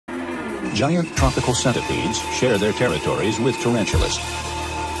Giant tropical centipedes share their territories with tarantulas.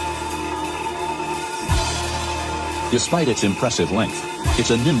 Despite its impressive length, it's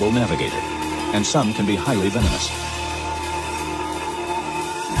a nimble navigator, and some can be highly venomous.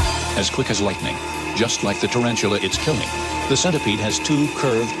 As quick as lightning, just like the tarantula it's killing, the centipede has two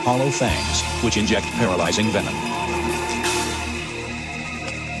curved, hollow fangs, which inject paralyzing venom.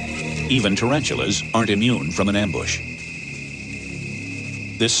 Even tarantulas aren't immune from an ambush.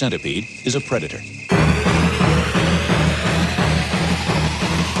 This centipede is a predator.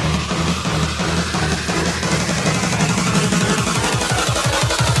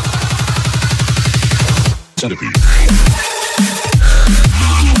 Centipede.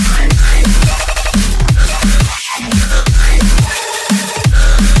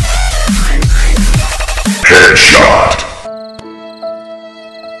 Headshot.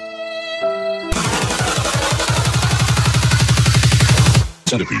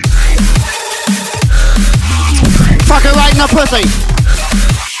 Centipede. Fuck it right in the pussy.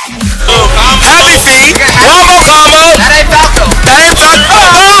 Happy feet. One more combo. That ain't Falco. That ain't Falco.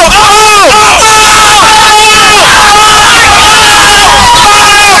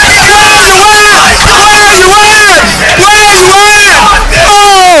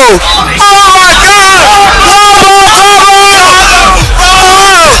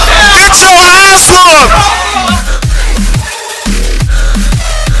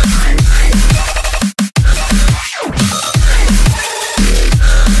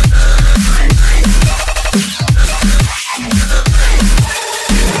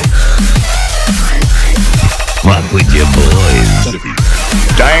 Fuck with your boys. Centipede.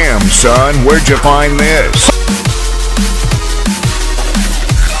 Damn, son, where'd you find this?